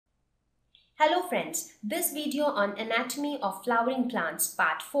Hello friends, this video on anatomy of flowering plants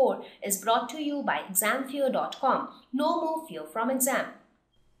part 4 is brought to you by examfear.com. No more fear from exam.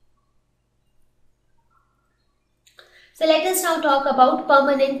 So let us now talk about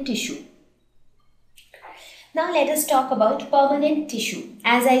permanent tissue. Now let us talk about permanent tissue.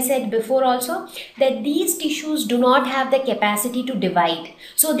 As I said before also that these tissues do not have the capacity to divide.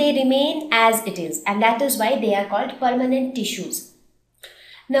 So they remain as it is, and that is why they are called permanent tissues.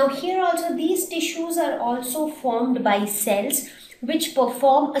 Now here also these tissues are also formed by cells which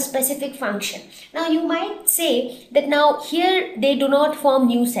perform a specific function. Now you might say that now here they do not form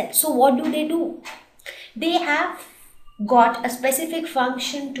new cells. So what do? They have got a specific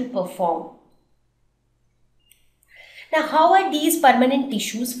function to perform. Now, how are these permanent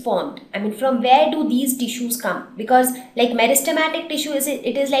tissues formed? I mean, from where do these tissues come? Because like meristematic tissue,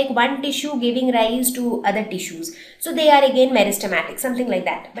 it is like one tissue giving rise to other tissues. So they are again meristematic, something like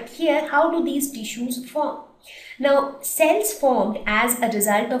that. But here, how do these tissues form? Now, cells formed as a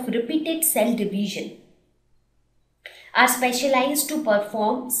result of repeated cell division are specialized to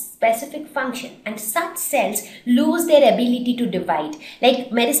perform specific function, and such cells lose their ability to divide. Like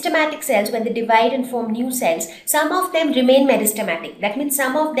meristematic cells, when they divide and form new cells, some of them remain meristematic. That means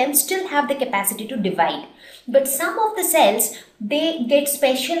some of them still have the capacity to divide. But some of the cells, they get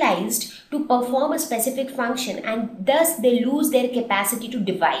specialized to perform a specific function, and thus they lose their capacity to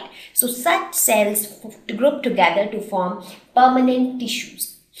divide. So such cells group together to form permanent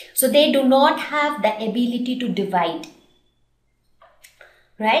tissues. So they do not have the ability to divide.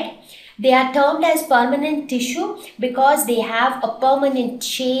 Right? They are termed as permanent tissue because they have a permanent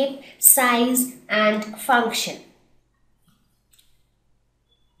shape, size and function.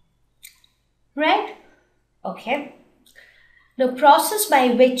 Right? Okay. The process by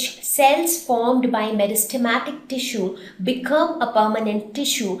which cells formed by meristematic tissue become a permanent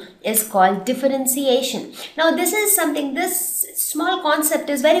tissue is called differentiation. Now this small concept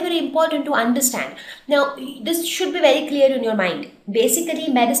is very important to understand. Now this should be very clear in your mind. Basically,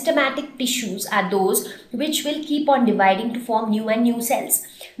 meristematic tissues are those which will keep on dividing to form new and new cells.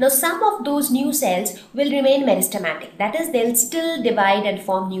 Now some of those new cells will remain meristematic. That is, they'll still divide and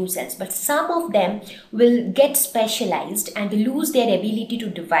form new cells. But some of them will get specialized and lose their ability to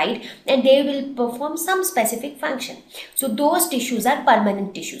divide, and they will perform some specific function. So those tissues are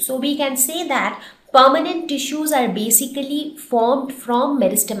permanent tissues. So we can say that permanent tissues are basically formed from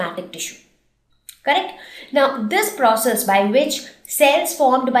meristematic tissue. Correct? Now this process by which cells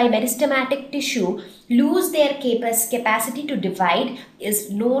formed by meristematic tissue lose their capacity to divide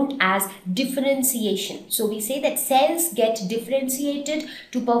is known as differentiation. So we say that cells get differentiated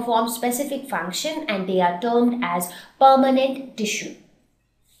to perform specific function, and they are termed as permanent tissue.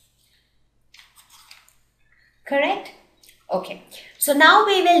 Correct? Okay. So now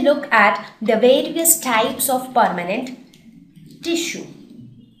we will look at the various types of permanent tissue.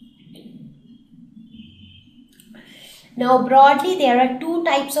 Now broadly there are two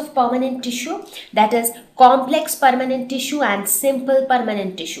types of permanent tissue, that is complex permanent tissue and simple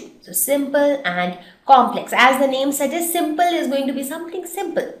permanent tissue. So simple and complex, as the name suggests, simple is going to be something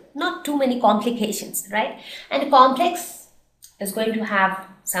simple, not too many complications, right? And complex is going to have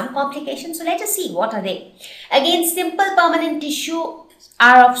some complications. So let us see what are they. Again, simple permanent tissue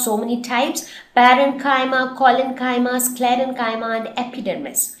are of so many types: parenchyma, collenchyma, sclerenchyma and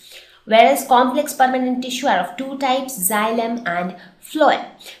epidermis. Whereas complex permanent tissue are of two types, xylem and phloem.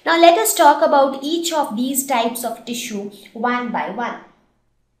 Now let us talk about each of these types of tissue one by one.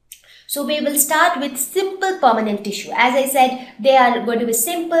 So we will start with simple permanent tissue. As I said, they are going to be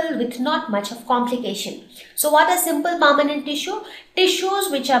simple with not much of complication. So what are simple permanent tissue? Tissues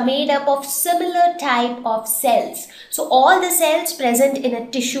which are made up of similar type of cells. So all the cells present in a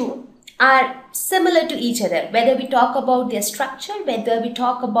tissue are similar to each other. Whether we talk about their structure, whether we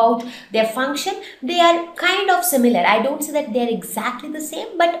talk about their function, they are kind of similar. I don't say that they are exactly the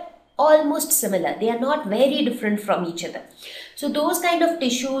same, but almost similar. They are not very different from each other. So those kind of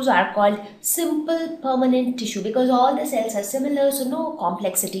tissues are called simple permanent tissue because all the cells are similar, so no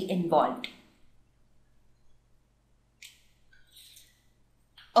complexity involved.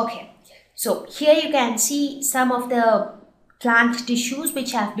 Okay, so here you can see some of the plant tissues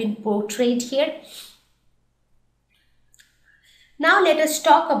which have been portrayed here. Now let us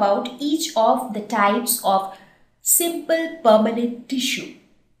talk about each of the types of simple permanent tissue.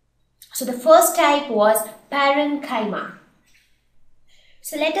 So the first type was parenchyma.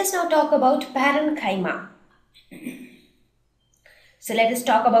 So let us now talk about parenchyma. So let us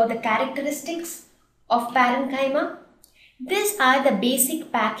talk about the characteristics of parenchyma. These are the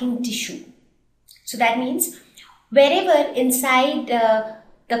basic packing tissue. So that means wherever inside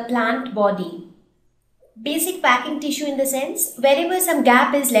the plant body. Basic packing tissue in the sense, wherever some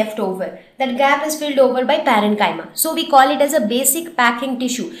gap is left over, that gap is filled over by parenchyma. So we call it as a basic packing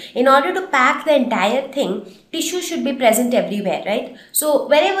tissue. In order to pack the entire thing, tissue should be present everywhere, right? So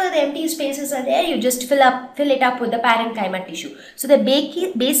wherever the empty spaces are there, you just fill it up with the parenchyma tissue. So the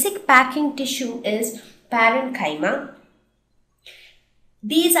basic packing tissue is parenchyma.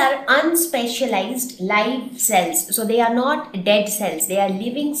 These are unspecialized live cells. So they are not dead cells. They are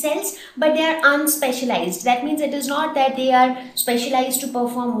living cells, but they are unspecialized. That means it is not that they are specialized to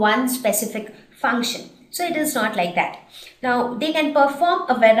perform one specific function. So it is not like that. Now they can perform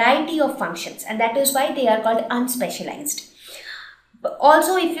a variety of functions, and that is why they are called unspecialized. But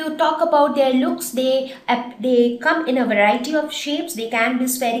also, if you talk about their looks, they come in a variety of shapes. They can be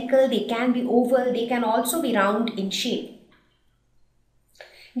spherical, they can be oval, they can also be round in shape.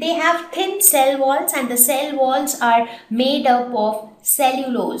 They have thin cell walls, and the cell walls are made up of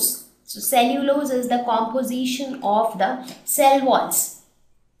cellulose. So cellulose is the composition of the cell walls.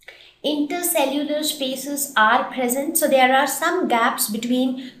 Intercellular spaces are present, so there are some gaps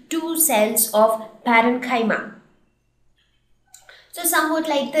between two cells of parenchyma. So somewhat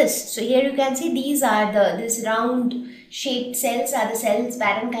like this. So here you can see these are this round shaped cells are the cells,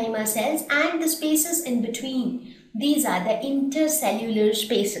 parenchyma cells, and the spaces in between, these are the intercellular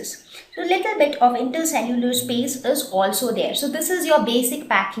spaces. So little bit of intercellular space is also there. So this is your basic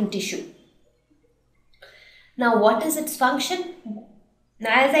packing tissue. Now what is its function?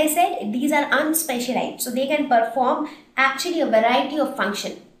 Now as I said, these are unspecialized. So they can perform actually a variety of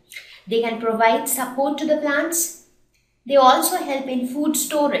function. They can provide support to the plants. They also help in food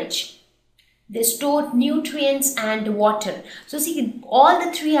storage. They store nutrients and water. So see, all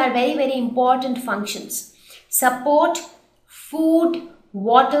the three are very, very important functions. Support, food,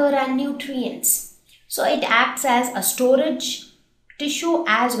 water and nutrients. So it acts as a storage tissue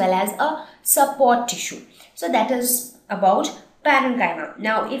as well as a support tissue. So that is about parenchyma.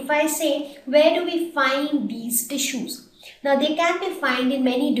 Now if I say, where do we find these tissues? Now they can be found in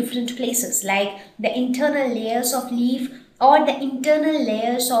many different places, like the internal layers of leaf or the internal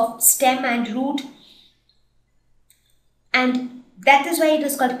layers of stem and root, and that is why it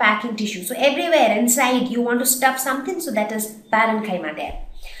is called packing tissue. So everywhere inside you want to stuff something, so that is parenchyma there.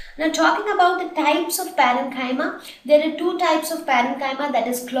 Now talking about the types of parenchyma, there are two types of parenchyma, that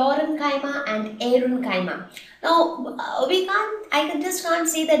is chlorenchyma and arenchyma. Now I just can't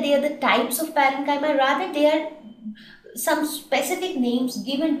say that they are the types of parenchyma, rather they are some specific names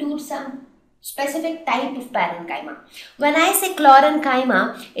given to some specific type of parenchyma. When I say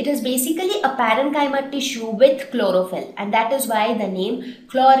chlorenchyma, it is basically a parenchyma tissue with chlorophyll, and that is why the name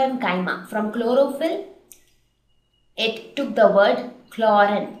chlorenchyma. From chlorophyll, it took the word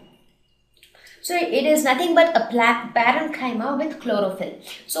chlorine. So it is nothing but a parenchyma with chlorophyll.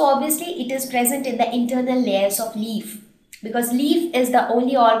 So obviously it is present in the internal layers of leaf, because leaf is the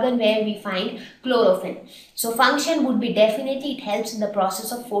only organ where we find chlorophyll. So function would be definitely it helps in the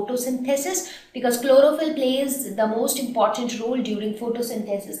process of photosynthesis, because chlorophyll plays the most important role during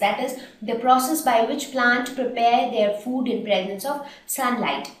photosynthesis. That is the process by which plants prepare their food in presence of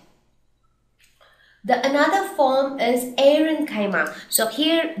sunlight. The another form is arenchyma. So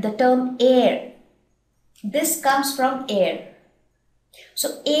here the term air, this comes from air.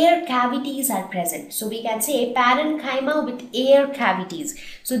 So air cavities are present. So we can say parenchyma with air cavities.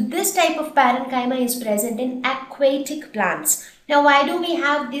 So this type of parenchyma is present in aquatic plants. Now why do we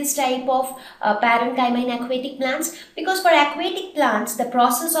have this type of parenchyma in aquatic plants? Because for aquatic plants, the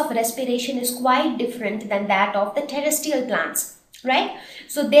process of respiration is quite different than that of the terrestrial plants, right?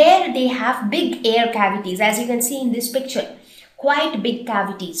 So there they have big air cavities, as you can see in this picture, quite big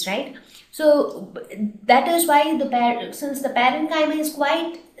cavities, right? So that is why since the parenchyma is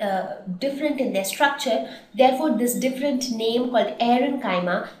quite different in their structure, therefore this different name called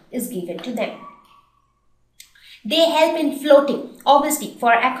arenchyma is given to them. They help in floating. Obviously,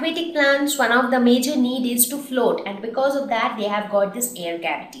 for aquatic plants, one of the major need is to float, and because of that, they have got this air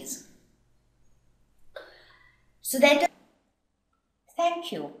cavities. So thank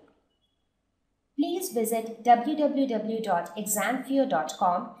you. Please visit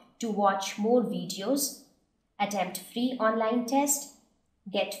www.examfear.com to watch more videos, attempt free online test,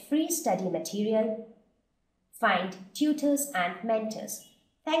 get free study material, find tutors and mentors.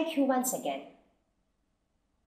 Thank you once again.